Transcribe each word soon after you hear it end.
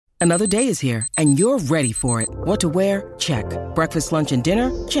Another day is here, and you're ready for it. What to wear? Check. Breakfast, lunch, and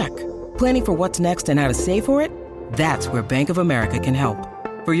dinner? Check. Planning for what's next and how to save for it? That's where Bank of America can help.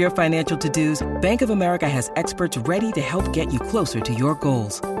 For your financial to-dos, Bank of America has experts ready to help get you closer to your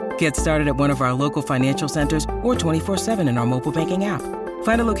goals. Get started at one of our local financial centers or 24/7 in our mobile banking app.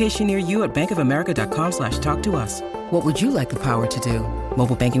 Find a location near you at bankofamerica.com/talktous. What would you like the power to do?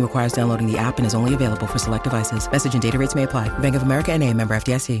 Mobile banking requires downloading the app and is only available for select devices. Message and data rates may apply. Bank of America N.A., member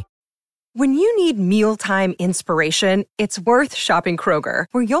FDIC. When you need mealtime inspiration, it's worth shopping Kroger,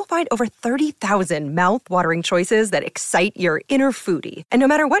 where you'll find over 30,000 mouth-watering choices that excite your inner foodie. And no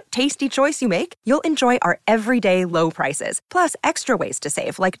matter what tasty choice you make, you'll enjoy our everyday low prices, plus extra ways to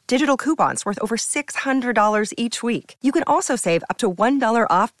save, like digital coupons worth over $600 each week. You can also save up to $1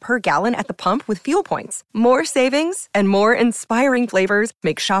 off per gallon at the pump with fuel points. More savings and more inspiring flavors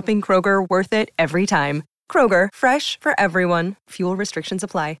make shopping Kroger worth it every time. Kroger, fresh for everyone. Fuel restrictions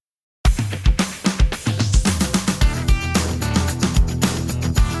apply.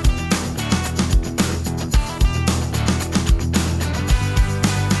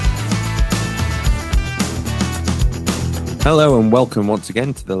 Hello and welcome once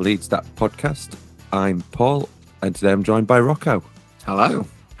again to the Leeds That podcast. I'm Paul and today I'm joined by Rocco. Hello.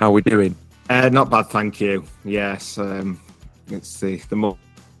 How are we doing? Not bad, thank you. Yes, it's the more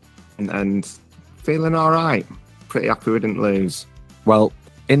and feeling all right. Pretty happy we didn't lose. Well,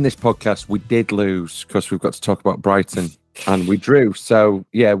 in this podcast we did lose because we've got to talk about Brighton and we drew. So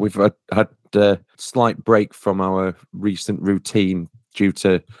yeah, we've had a slight break from our recent routine due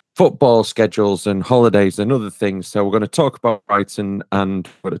to football schedules and holidays and other things. So we're going to talk about Brighton and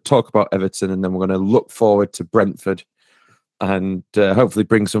we're going to talk about Everton, and then we're going to look forward to Brentford and hopefully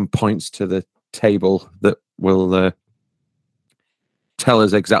bring some points to the table that will tell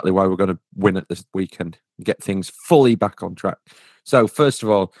us exactly why we're going to win at this weekend and get things fully back on track. So first of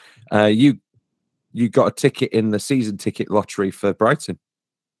all, you got a ticket in the season ticket lottery for Brighton.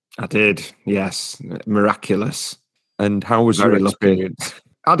 I did, yes. Miraculous. And how was your experience?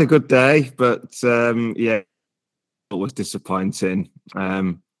 I had a good day, but yeah, it was disappointing.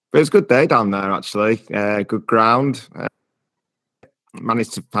 But it was a good day down there, actually. Good ground.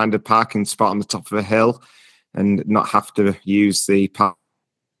 Managed to find a parking spot on the top of a hill and not have to use the park,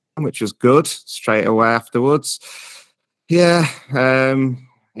 which was good, straight away afterwards. Yeah,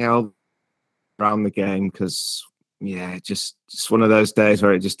 all around the game because, yeah, just one of those days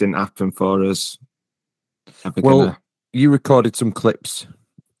where it just didn't happen for us. You recorded some clips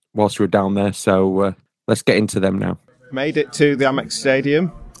whilst we were down there, so let's get into them now. Made it to the Amex Stadium.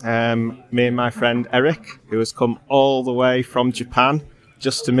 Me and my friend Eric, who has come all the way from Japan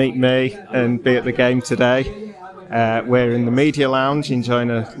just to meet me and be at the game today. We're in the media lounge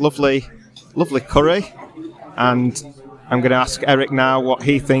enjoying a lovely curry, and I'm going to ask Eric now what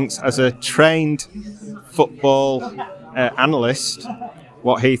he thinks as a trained football analyst,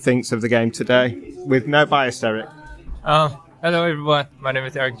 what he thinks of the game today, with no bias, Eric. Hello everyone, my name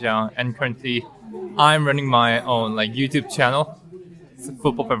is Eric Zhang, and currently I'm running my own YouTube channel,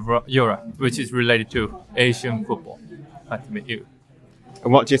 Football for Europe, which is related to Asian football. Nice to meet you.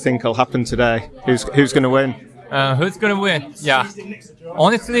 And what do you think will happen today? Who's going to win? Who's going to win? Yeah,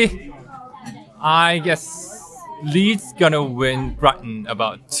 honestly, I guess Leeds going to win Brighton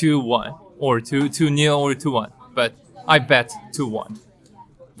about 2-1 or 2-0 or 2-1, but I bet 2-1.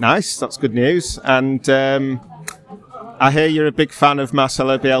 Nice, that's good news. And I hear you're a big fan of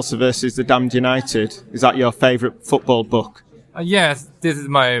Marcelo Bielsa versus the Damned United. Is that your favourite football book? Yes, this is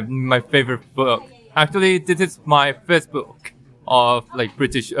my favourite book. Actually, this is my first book of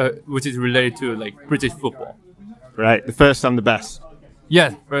British, which is related to British football. Right, the first and the best.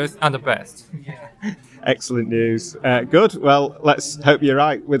 Yes, first and the best. Excellent news. Good. Well, let's hope you're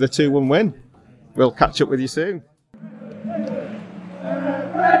right with a 2-1 win. We'll catch up with you soon.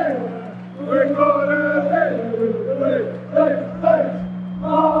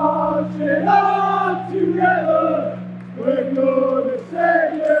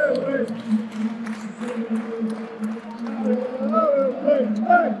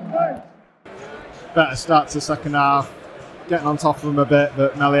 Better start to the second half, getting on top of them a bit,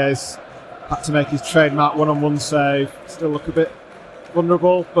 but Melies had to make his trademark one-on-one save. Still look a bit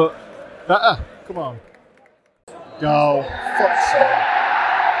vulnerable, but better. Come on. Goal. Foot save.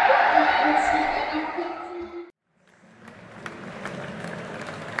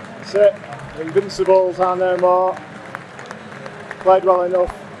 That's it. The Invincibles are no more. Played well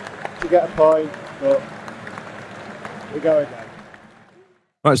enough to get a point, but we go again.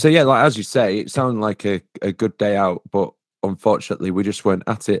 Right, so yeah, as you say, it sounded like a good day out, but unfortunately we just weren't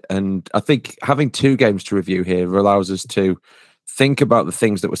at it. And I think having two games to review here allows us to think about the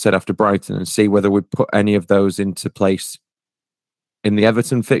things that were said after Brighton and see whether we put any of those into place in the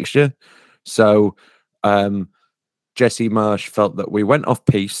Everton fixture. So Jesse Marsh felt that we went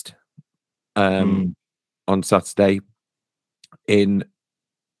off-piste on Saturday in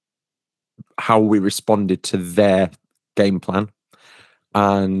how we responded to their game plan.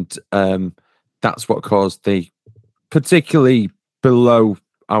 And that's what caused the particularly below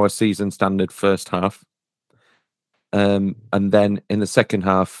our season standard first half. And then in the second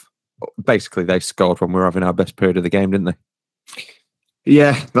half, basically they scored when we were having our best period of the game, didn't they?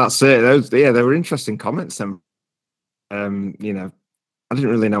 Yeah, that's it. They were interesting comments. And you know, I didn't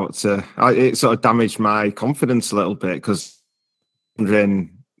really know what to. It sort of damaged my confidence a little bit because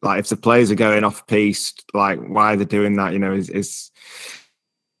wondering, like, if the players are going off piste, like why they're doing that. You know, is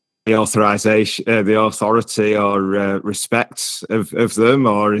the authorization, the authority or respect of them,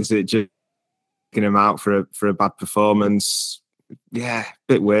 or is it just taking them out for a bad performance? Yeah,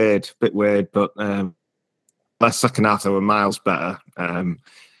 bit weird, but. Last second half, they were miles better.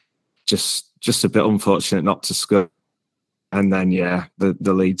 Just a bit unfortunate not to score. And then, yeah,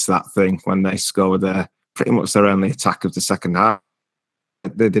 the Leeds that thing when they score with pretty much their only attack of the second half.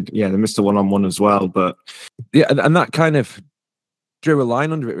 They missed a 1-on-1 as well. But yeah, and that kind of drew a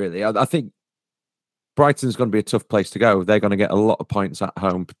line under it, really. I think Brighton's going to be a tough place to go. They're going to get a lot of points at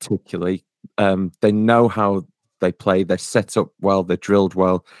home, particularly. They know how they play. They're set up well. They're drilled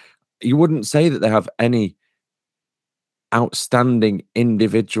well. You wouldn't say that they have any outstanding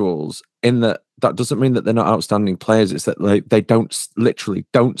individuals in that doesn't mean that they're not outstanding players. It's that they don't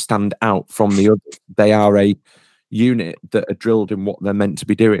stand out from the others. They are a unit that are drilled in what they're meant to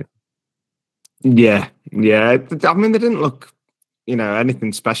be doing. Yeah. I mean, they didn't look,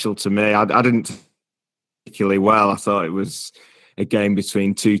 anything special to me. I didn't particularly well. I thought it was a game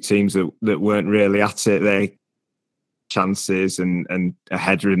between two teams that weren't really at it. They chances and a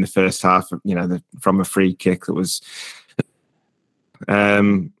header in the first half, from a free kick that was.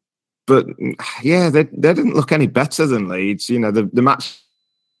 But yeah, they didn't look any better than Leeds. The match,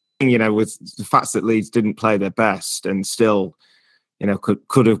 with the fact that Leeds didn't play their best and still,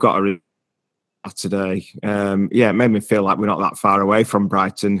 could have got a today. It made me feel like we're not that far away from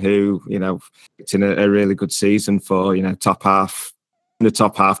Brighton, who, it's in a really good season for, top half,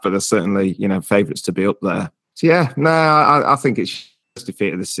 but they're certainly, favourites to be up there. So yeah, no, I think it's just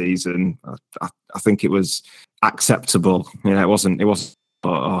defeat of the season. I think it was acceptable. It wasn't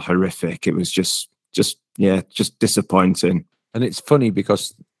horrific. It was just disappointing. And it's funny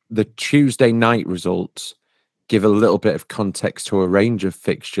because the Tuesday night results give a little bit of context to a range of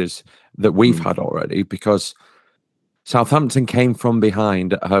fixtures that we've had already, because Southampton came from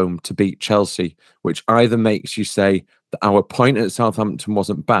behind at home to beat Chelsea, which either makes you say that our point at Southampton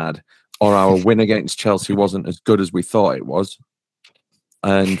wasn't bad or our win against Chelsea wasn't as good as we thought it was.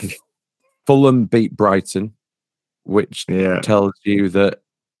 And Fulham beat Brighton, which tells you that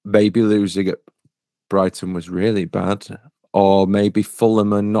maybe losing at Brighton was really bad, or maybe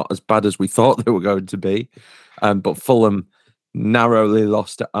Fulham are not as bad as we thought they were going to be. But Fulham narrowly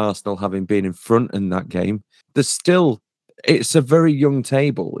lost to Arsenal, having been in front in that game. It's a very young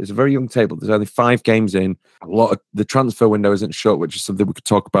table. There's only 5 games in. A lot of the transfer window isn't short, which is something we could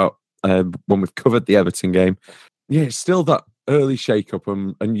talk about when we've covered the Everton game. Yeah, it's still that early shake-up,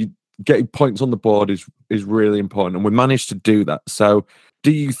 and you getting points on the board is really important, and we managed to do that. So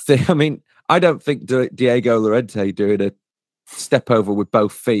do you think, I don't think Diego Llorente doing a step over with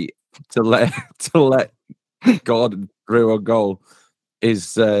both feet to let Gordon through on goal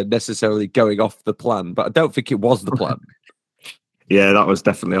is necessarily going off the plan, but I don't think it was the plan. Yeah, that was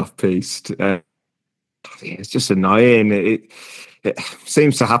definitely off-piste. It's just annoying. It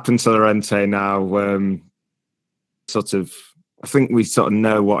seems to happen to Llorente now. I think we sort of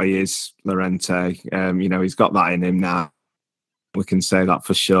know what he is, Llorente. He's got that in him now. We can say that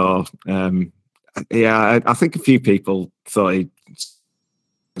for sure. I think a few people thought he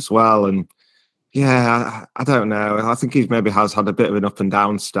as well. And yeah, I don't know. I think he maybe has had a bit of an up and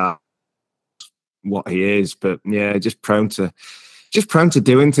down start, what he is. But yeah, just prone to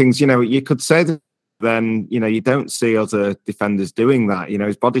doing things. You could say that then, you don't see other defenders doing that.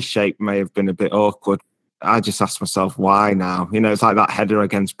 His body shape may have been a bit awkward. I just asked myself why now. It's like that header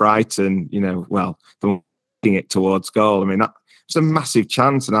against Brighton, they're moving it towards goal. That was a massive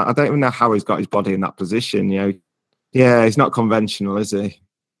chance, and I don't even know how he's got his body in that position. Yeah, he's not conventional, is he?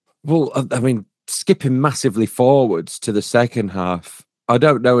 Well, skipping massively forwards to the second half, I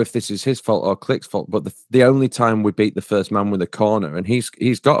don't know if this is his fault or Klick's fault, but the only time we beat the first man with a corner, and he's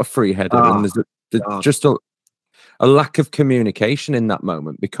got a free header, and there's just a lack of communication in that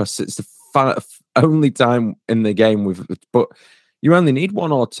moment, because it's the only time in the game but you only need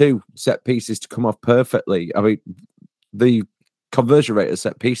one or two set pieces to come off perfectly. I mean, the conversion rate of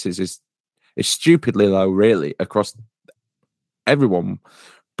set pieces is stupidly low, really, across everyone.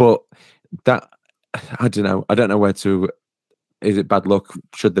 But that, I don't know. I don't know where to. Is it bad luck?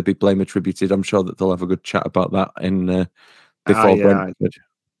 Should there be blame attributed? I'm sure that they'll have a good chat about that in before Brentford.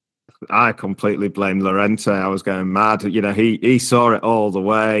 I completely blame Llorente. I was going mad. You know, he saw it all the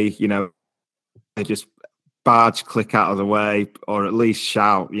way. You know, they just barge Klich out of the way, or at least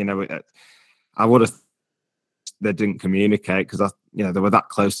shout. You know, I would have. They didn't communicate because they were that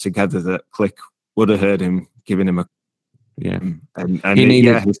close together that Klich would have heard him giving him a and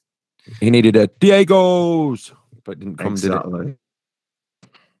he needed a Diego's, but didn't come. Exactly. Did it?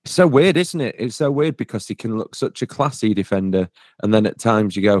 It's so weird, isn't it? It's so weird because he can look such a classy defender, and then at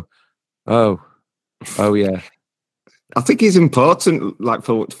times you go, oh yeah. I think he's important, like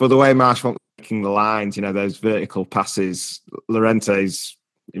for the way Marsh wants making the lines. You know, those vertical passes. Llorente's,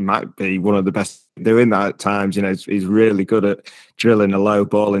 he might be one of the best doing that at times. You know, he's really good at drilling a low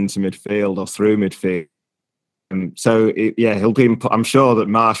ball into midfield or through midfield. So he'll be. I'm sure that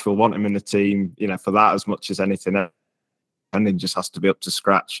Marsh will want him in the team. You know, for that as much as anything else. And he just has to be up to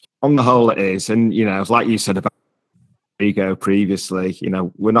scratch. On the whole, it is. And, you know, like you said about Rigo previously, you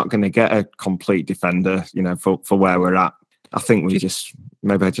know, we're not going to get a complete defender, you know, for where we're at. I think I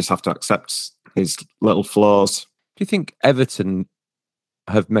just have to accept his little flaws. Do you think Everton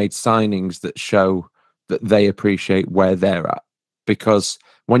have made signings that show that they appreciate where they're at? Because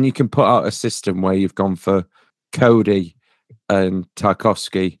when you can put out a system where you've gone for Cody and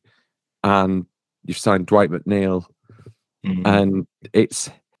Tarkowski and you've signed Dwight McNeil, and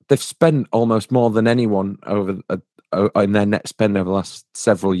they've spent almost more than anyone over in their net spend over the last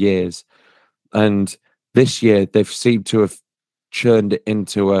several years, and this year they've seemed to have churned it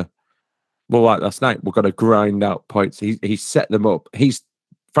into like last night, we've got to grind out points. He's set them up.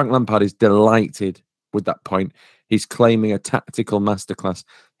 Frank Lampard is delighted with that point. He's claiming a tactical masterclass.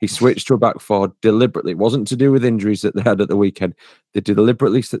 He switched to a back four deliberately. It wasn't to do with injuries that they had at the weekend. They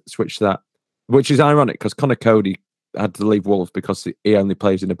deliberately switched that, which is ironic because Connor Cody had to leave Wolves because he only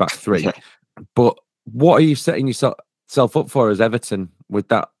plays in a back three. But what are you setting yourself up for as Everton with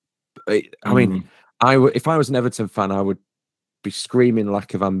that? I mean, if I was an Everton fan, I would be screaming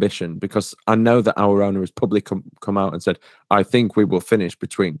lack of ambition because I know that our owner has publicly come out and said, I think we will finish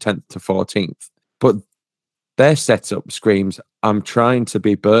between 10th to 14th. But their setup screams, I'm trying to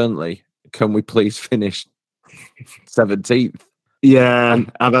be Burnley. Can we please finish 17th? Yeah,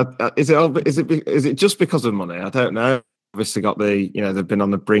 and is it just because of money? I don't know. Obviously, they've been on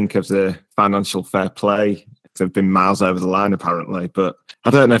the brink of the financial fair play. They've been miles over the line, apparently. But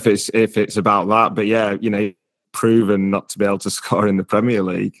I don't know if it's about that. But yeah, you know, proven not to be able to score in the Premier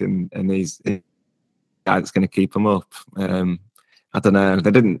League, and he's the guy that's going to keep them up. I don't know.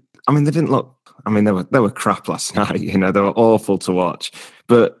 They didn't look. I mean, they were crap last night. You know, they were awful to watch.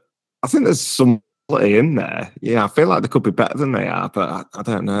 But I think there's some in there. Yeah, I feel like they could be better than they are, but I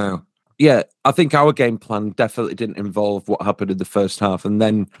don't know. Yeah, I think our game plan definitely didn't involve what happened in the first half, and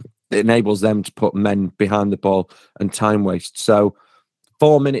then it enables them to put men behind the ball and time waste. So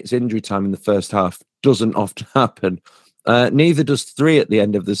 4 minutes injury time in the first half doesn't often happen. Neither does 3 at the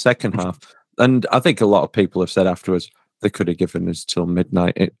end of the second half. And I think a lot of people have said afterwards they could have given us till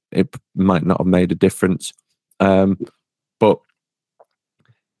midnight. It might not have made a difference. But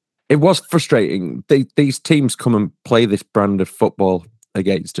it was frustrating. These teams come and play this brand of football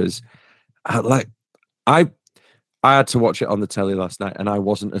against us. I had to watch it on the telly last night, and I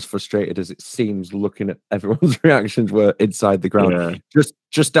wasn't as frustrated as it seems looking at everyone's reactions were inside the ground. Yeah.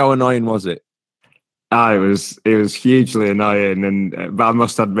 Just how annoying was it? It was hugely annoying, but I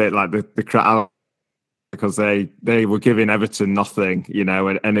must admit, like the crowd, because they were giving Everton nothing, you know,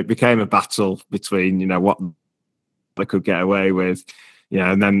 and it became a battle between, you know, what they could get away with.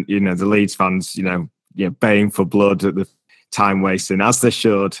 Yeah, and then, you know, the Leeds fans, baying for blood at the time wasting, as they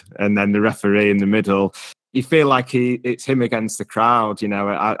should. And then the referee in the middle, you feel like it's him against the crowd. You know,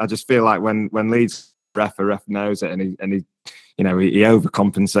 I just feel like when Leeds ref knows it, and he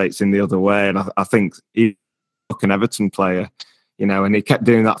overcompensates in the other way. And I think he's an Everton player, you know, and he kept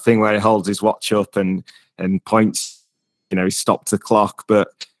doing that thing where he holds his watch up and points, you know, he stopped the clock.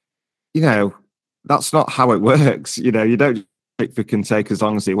 But, you know, that's not how it works. You know, you don't. Pickford can take as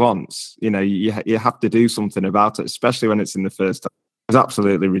long as he wants. You know, you have to do something about it, especially when it's in the first time. It was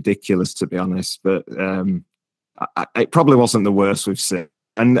absolutely ridiculous, to be honest. But it probably wasn't the worst we've seen.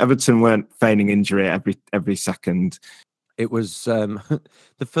 And Everton weren't feigning injury every second. It was the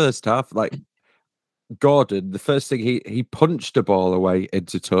first half. Like Gordon, the first thing he punched a ball away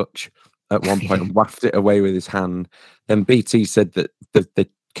into touch, at one point and wafted it away with his hand. Then BT said that they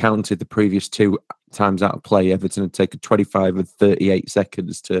counted the previous 2 times out of play. Everton had taken 25 and 38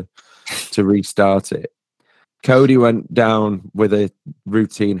 seconds to restart it. Cody went down with a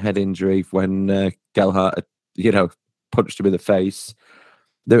routine head injury when Gelhardt, punched him in the face.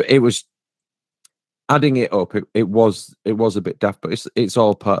 It was adding it up. It was a bit daft, but it's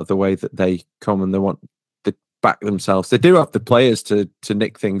all part of the way that they come and they want to back themselves. They do have the players to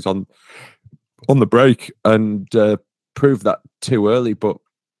nick things on the break and prove that too early. But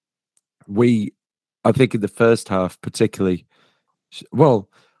I think in the first half, particularly,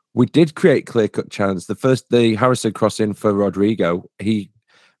 we did create clear-cut chance. The Harrison cross in for Rodrigo.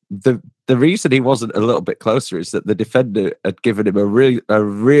 The reason he wasn't a little bit closer is that the defender had given him a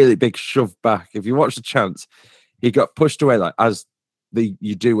really big shove back. If you watch the chance, he got pushed away as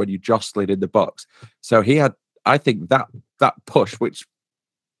you do when you jostling in the box. So he had, I think, that push, which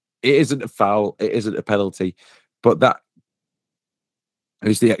it isn't a foul, it isn't a penalty, but that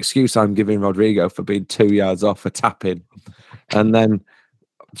is the excuse I'm giving Rodrigo for being 2 yards off a tap-in. And then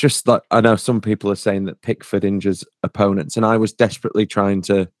just like, I know some people are saying that Pickford injures opponents, and I was desperately trying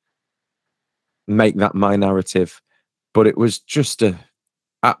to make that my narrative, but it was just a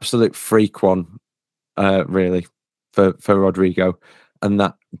absolute freak one, really, for Rodrigo, and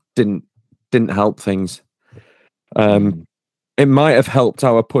that didn't help things. It might have helped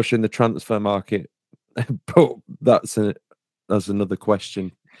our push in the transfer market, but that's another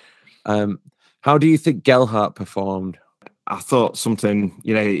question. How do you think Gelhardt performed? I thought something,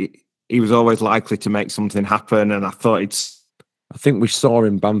 he was always likely to make something happen, and I think we saw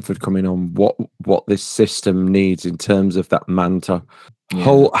in Bamford coming on what this system needs in terms of that man to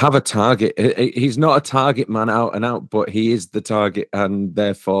have a target. He's not a target man out and out, but he is the target, and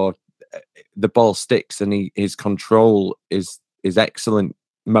therefore the ball sticks, and his control is excellent.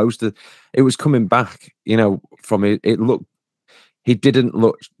 It was coming back, from it. He didn't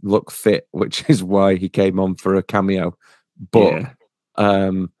look fit, which is why he came on for a cameo. But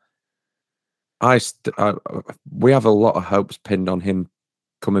we have a lot of hopes pinned on him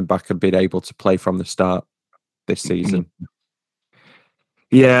coming back and being able to play from the start this season.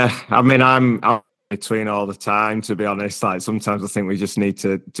 Yeah, I mean, I'm between all the time, to be honest. Like, sometimes I think we just need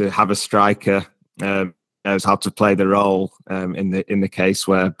to have a striker knows how to play the role in the case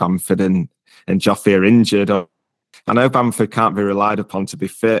where Bamford and Joffrey are injured. I know Bamford can't be relied upon to be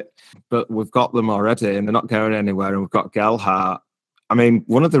fit, but we've got them already and they're not going anywhere, and we've got Gelhardt. I mean,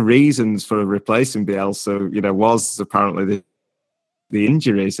 one of the reasons for replacing Bielsa, was apparently the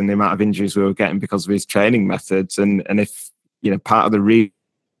injuries and the amount of injuries we were getting because of his training methods. And if, part of the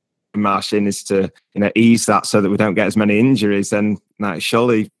remarching is to, ease that so that we don't get as many injuries, then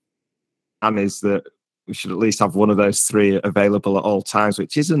surely and is that we should at least have one of those 3 available at all times,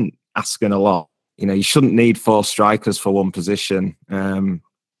 which isn't asking a lot. You shouldn't need 4 strikers for one position.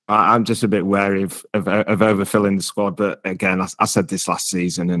 I'm just a bit wary of overfilling the squad, but again, I said this last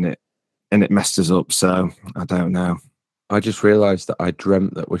season and it messed us up. So I don't know. I just realised that I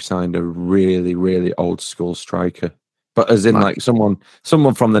dreamt that we signed a really, really old school striker, but as in like someone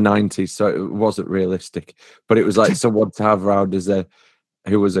from the 90s. So it wasn't realistic, but it was like someone to have around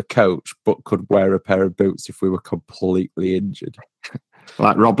who was a coach, but could wear a pair of boots if we were completely injured.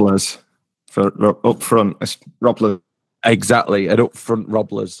 Like Robles for up front. Robles. Exactly, and up front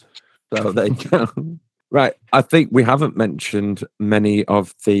Robles. So there you go. Right, I think we haven't mentioned many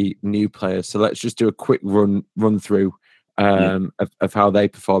of the new players, so let's just do a quick run through of how they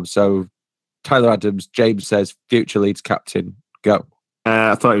performed. So Tyler Adams, James says, future Leeds captain. Go.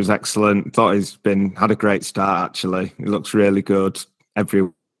 I thought he was excellent. Thought he's had a great start, actually. He looks really good. Every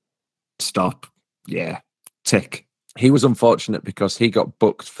stop. Yeah. Tick. He was unfortunate because he got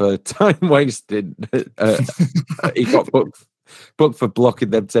booked for time wasted. He got booked for blocking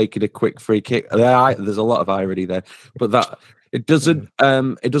them taking a quick free kick. There's a lot of irony there, but that it doesn't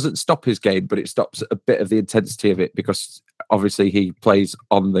stop his game, but it stops a bit of the intensity of it because obviously he plays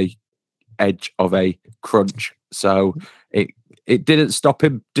on the edge of a crunch. So it didn't stop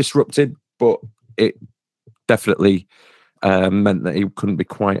him disrupting, but it definitely meant that he couldn't be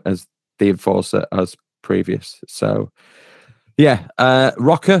quite as the enforcer as previous. So yeah,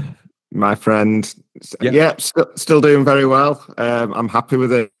 Rocker, my friend, still doing very well. I'm happy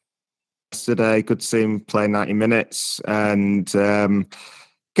with it. Yesterday, good to see him play 90 minutes and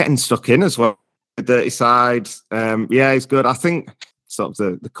getting stuck in as well. The dirty side, he's good. I think sort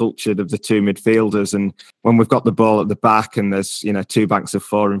of the culture of the 2 midfielders, and when we've got the ball at the back and there's 2 banks of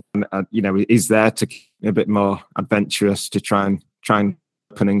 4, and he's there to be a bit more adventurous to try and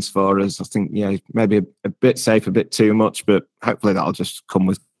openings for us. I think maybe a bit safe, a bit too much, but hopefully that'll just come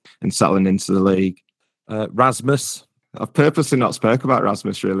with and settling into the league. Rasmus. I've purposely not spoke about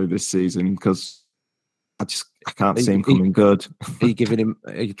Rasmus really this season because I can't see him coming good. Are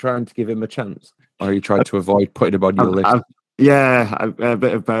you trying to give him a chance, or are you trying to avoid putting him on your list? A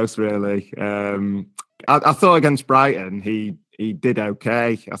bit of both really. I thought against Brighton he did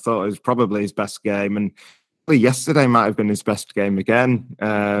okay. I thought it was probably his best game, and yesterday might have been his best game again.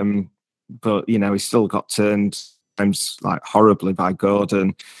 But he still got turned times like horribly by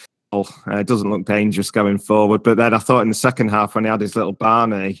Gordon. It doesn't look dangerous going forward. But then I thought in the second half when he had his little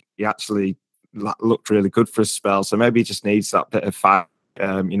Barney, he actually looked really good for a spell. So maybe he just needs that bit of fight,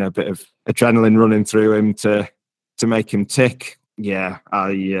 a bit of adrenaline running through him to make him tick. Yeah,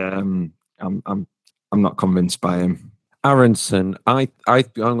 I'm not convinced by him. Aronson, I'm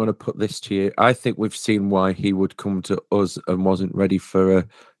going to put this to you. I think we've seen why he would come to us and wasn't ready for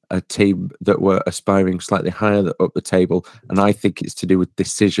a team that were aspiring slightly higher up the table, and I think it's to do with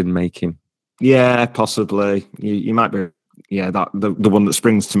decision making. Yeah, possibly. You might be. Yeah, that the one that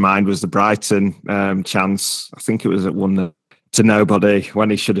springs to mind was the Brighton chance. I think it was at 1-0 to nobody when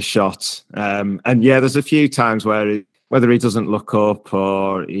he should have shot. And yeah, there's a few times where whether he doesn't look up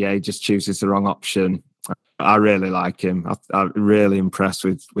or he just chooses the wrong option. I really like him. I'm really impressed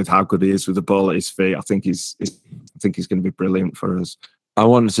with how good he is with the ball at his feet. I think he's going to be brilliant for us. I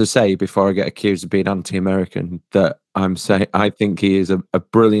wanted to say before I get accused of being anti-American that I think he is a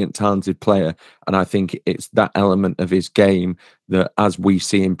brilliant, talented player, and I think it's that element of his game that, as we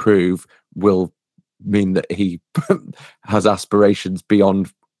see improve, will mean that he has aspirations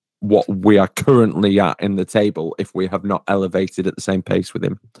beyond what we are currently at in the table if we have not elevated at the same pace with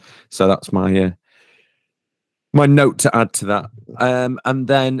him. So that's my my note to add to that. And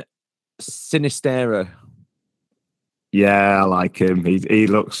then Sinisterra. Yeah, I like him. He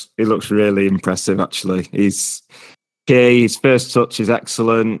looks really impressive. Actually, his first touch is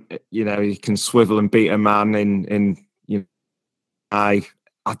excellent. He can swivel and beat a man in. I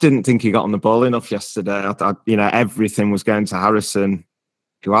didn't think he got on the ball enough yesterday. Everything was going to Harrison,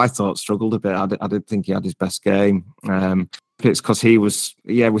 who I thought struggled a bit. I didn't think he had his best game. It's because he was.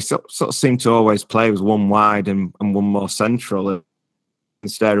 Yeah, we sort of seemed to always play with one wide and one more central.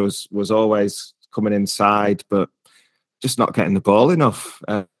 Instead, was always coming inside, but just not getting the ball enough.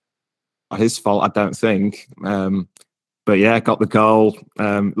 His fault, I don't think. But yeah, got the goal.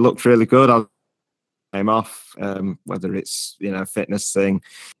 Looked really good. I came off. Whether it's fitness thing,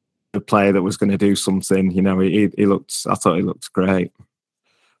 a player that was going to do something. He looked. I thought he looked great.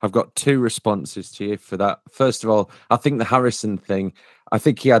 I've got two responses to you for that. First of all, I think the Harrison thing. I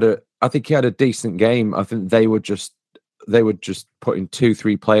think he had a decent game. I think they were just putting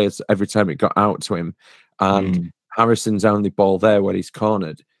 2-3 players every time it got out to him, and Harrison's only ball there when he's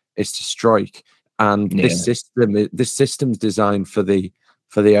cornered is to strike. And this system's designed for the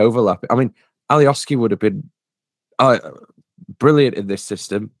overlap. I mean, Alioski would have been brilliant in this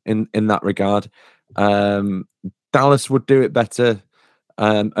system in that regard. Dallas would do it better.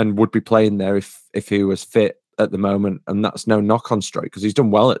 And would be playing there if he was fit at the moment, and that's no knock on Stroke because he's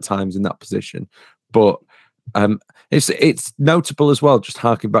done well at times in that position. But it's notable as well, just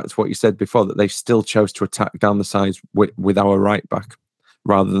harking back to what you said before, that they still chose to attack down the sides with our right back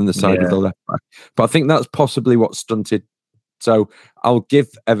rather than the side of the left back. But I think that's possibly what stunted. So I'll give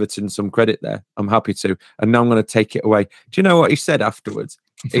Everton some credit there. I'm happy to. And now I'm going to take it away. Do you know what he said afterwards?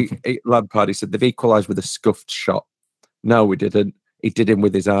 Lampard, he said they've equalised with a scuffed shot. No, we didn't. He did him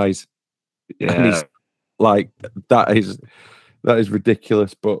with his eyes. Yeah, and he's like that is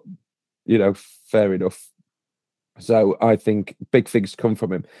ridiculous, but fair enough. So I think big things come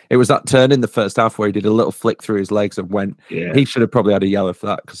from him. It was that turn in the first half where he did a little flick through his legs and went. Yeah. He should have probably had a yellow for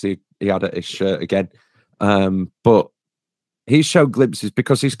that because he had it his shirt again. But he's shown glimpses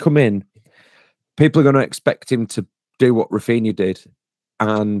because he's come in. People are going to expect him to do what Rafinha did,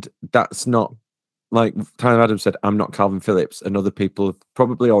 and that's not. Like Tyler Adams said, I'm not Calvin Phillips, and other people have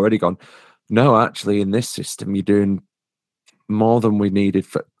probably already gone, no, actually, in this system, you're doing more than we needed.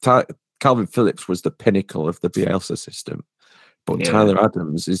 Calvin Phillips was the pinnacle of the Bielsa system, but Tyler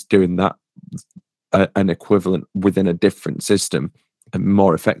Adams is doing that an equivalent within a different system and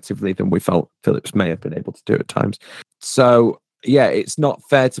more effectively than we felt Phillips may have been able to do at times. So, yeah, it's not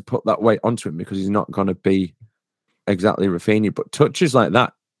fair to put that weight onto him because he's not going to be exactly Rafinha, but touches like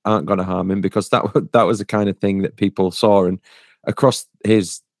that aren't going to harm him because that was the kind of thing that people saw, and across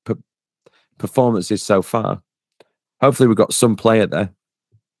his performances so far, hopefully we've got some player there.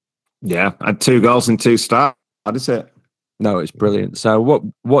 Yeah, had 2 goals in 2 starts. How is it? No, it's brilliant. So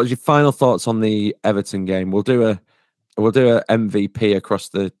what is your final thoughts on the Everton game? We'll do a MVP across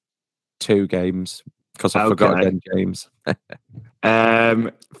the 2 games because I forgot again, James.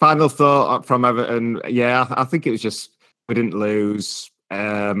 Final thought from Everton. Yeah, I think it was just we didn't lose,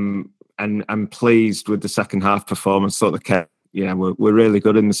 and I'm pleased with the second half performance. Thought we're really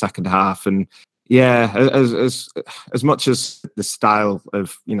good in the second half, and yeah, as much as the style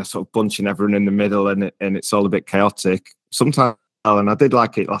of sort of bunching everyone in the middle and it's all a bit chaotic sometimes. And I did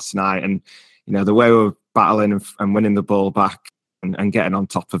like it last night, and the way we were battling and winning the ball back and getting on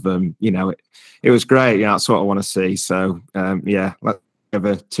top of them, it was great. Yeah, that's what I want to see. So let's give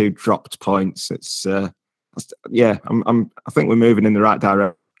her 2 dropped points. It's I think we're moving in the right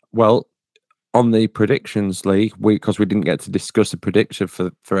direction. Well, on the predictions, Lee, because we didn't get to discuss a prediction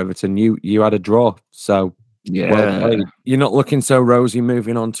for Everton, you had a draw. So yeah, well, you're not looking so rosy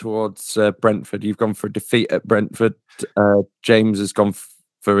moving on towards Brentford. You've gone for a defeat at Brentford. James has gone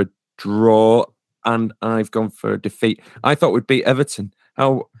for a draw, and I've gone for a defeat. I thought we'd beat Everton.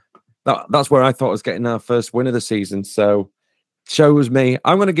 That's where I thought I was getting our first win of the season. So shows me.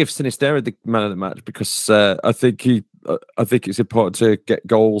 I'm going to give Sinisterra the man of the match because I think it's important to get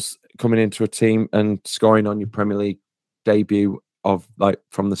goals coming into a team, and scoring on your Premier League debut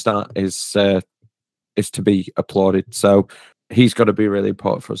from the start is to be applauded. So he's got to be really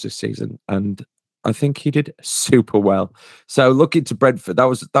important for us this season, and I think he did super well. So looking to Brentford, that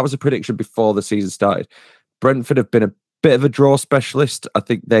was a prediction before the season started. Brentford have been a bit of a draw specialist. I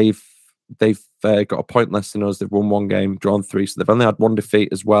think they've got a point less than us. They've won 1 game, drawn 3, so they've only had 1 defeat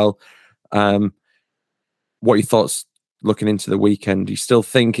as well. What are your thoughts looking into the weekend? Do you still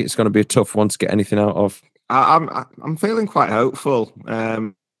think it's going to be a tough one to get anything out of? I'm feeling quite hopeful.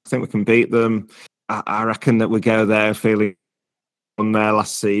 I think we can beat them. I reckon that we go there feeling on there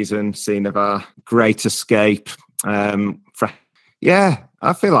last season, seeing of our great escape. Yeah,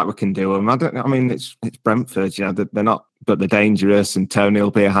 I feel like we can do them. It's Brentford, they're not, but they're dangerous, and Tony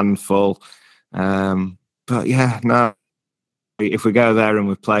will be a handful. But yeah, no. If we go there and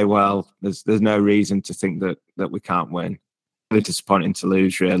we play well, there's no reason to think that we can't win. Really disappointing to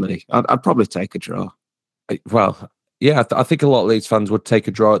lose, really. I'd probably take a draw. Well, yeah, I think a lot of Leeds fans would take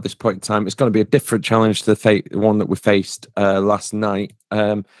a draw at this point in time. It's going to be a different challenge to the one that we faced last night.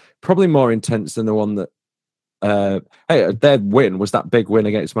 Probably more intense than the one that. Their win was that big win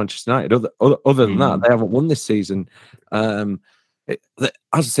against Manchester United. Other than that, they haven't won this season. As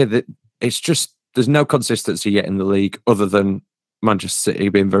I said, it's just there's no consistency yet in the league, other than Manchester City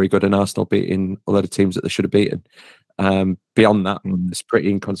being very good and Arsenal beating a lot of teams that they should have beaten. Beyond that, it's pretty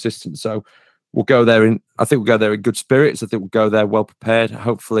inconsistent. So we'll go there in good spirits. I think we'll go there well prepared.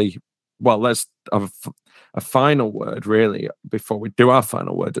 Hopefully, let's have a final word, really, before we do our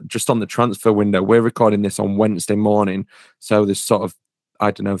final word. Just on the transfer window, we're recording this on Wednesday morning, so there's sort of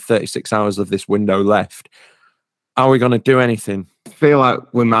 36 hours of this window left. Are we going to do anything? I feel like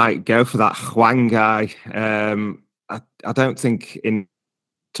we might go for that Hwang guy. I don't think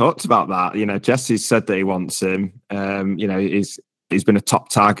talked about that. Jesse said that he wants him. He's been a top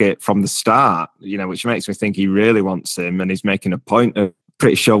target from the start, which makes me think he really wants him, and he's making a point of.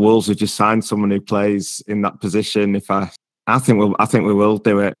 Pretty sure Wolves have just signed someone who plays in that position. I think we will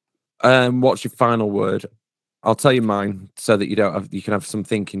do it. What's your final word? I'll tell you mine so that you can have some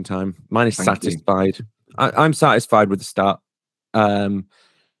thinking time. Mine is satisfied. I'm satisfied with the start, and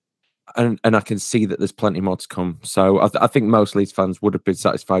I can see that there's plenty more to come. So I think most Leeds fans would have been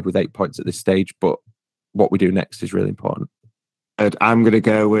satisfied with 8 points at this stage, but what we do next is really important. I'm going to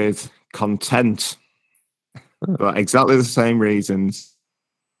go with content, but exactly the same reasons.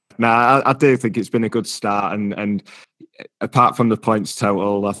 No, I do think it's been a good start, and apart from the points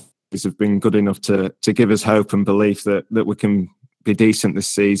total, these have been good enough to give us hope and belief that we can be decent this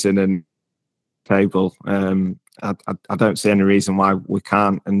season and table. I don't see any reason why we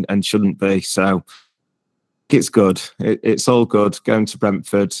can't and shouldn't be. So it's good. It's all good. Going to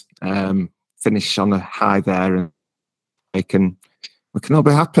Brentford, finish on a high there, and we can all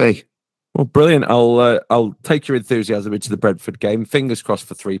be happy. Well, brilliant. I'll take your enthusiasm into the Brentford game. Fingers crossed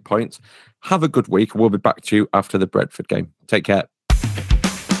for 3 points. Have a good week. We'll be back to you after the Brentford game. Take care.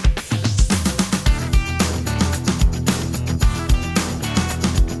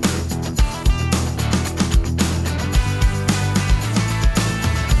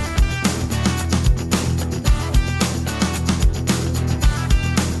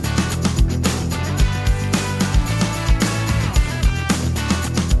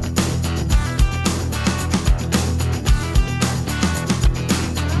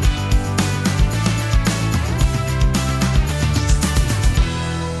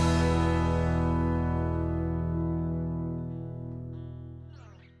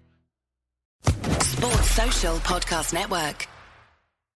 Podcast Network.